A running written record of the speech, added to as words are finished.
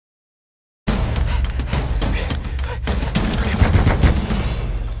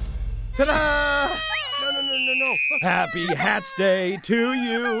Ta-da! No. Happy Hats Day to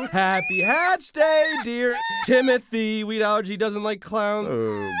you. Happy Hats Day, dear Timothy. Wheat allergy doesn't like clowns.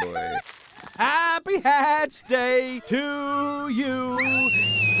 Oh, boy. Happy Hats Day to you.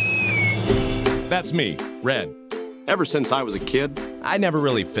 That's me, Red. Ever since I was a kid, I never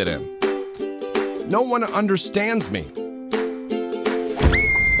really fit in. No one understands me.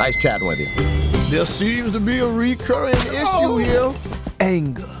 Nice chatting with you. There seems to be a recurring issue here.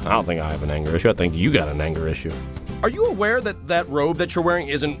 Anger. I don't think I have an anger issue. I think you got an anger issue. Are you aware that that robe that you're wearing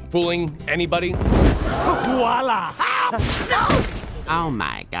isn't fooling anybody? Voila! No! Oh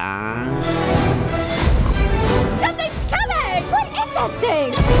my gosh. Something's coming! What is that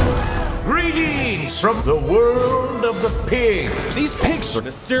thing? Greetings from the world of the pig. These pigs are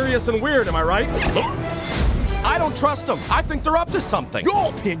mysterious and weird, am I right? I don't trust them. I think they're up to something. Your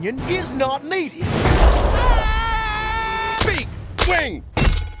opinion is not needed. Beak! Wing!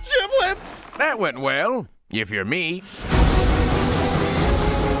 Giblets! That went well, if you're me.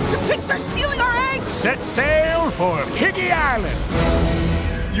 The pigs are stealing our eggs! Set sail for Piggy Island.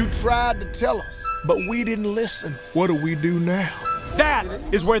 You tried to tell us, but we didn't listen. What do we do now? That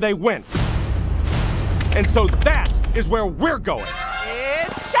is where they went. And so that is where we're going.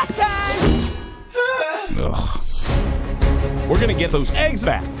 It's shot time! Ugh. We're gonna get those eggs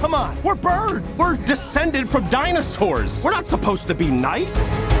back. Come on, we're birds. We're descended from dinosaurs. We're not supposed to be nice.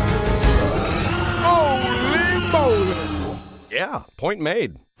 Holy moly! Yeah, point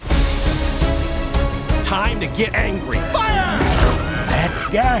made. Time to get angry. Fire! That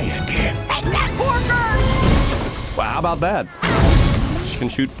guy again. Take that poor girl! Well, how about that? She can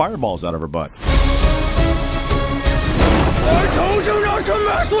shoot fireballs out of her butt. I told you not to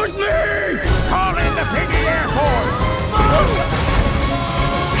mess with me! Call in the Piggy Air Force!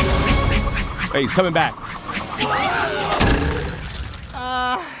 Hey, he's coming back.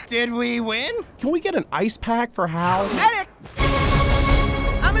 Did we win? Can we get an ice pack for Hal? Medic!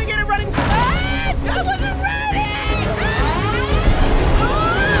 I'm gonna get a running start! I wasn't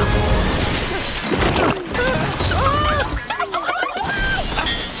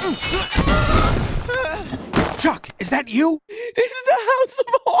Chuck, is that you? This is the house of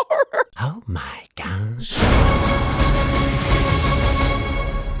horror! Oh my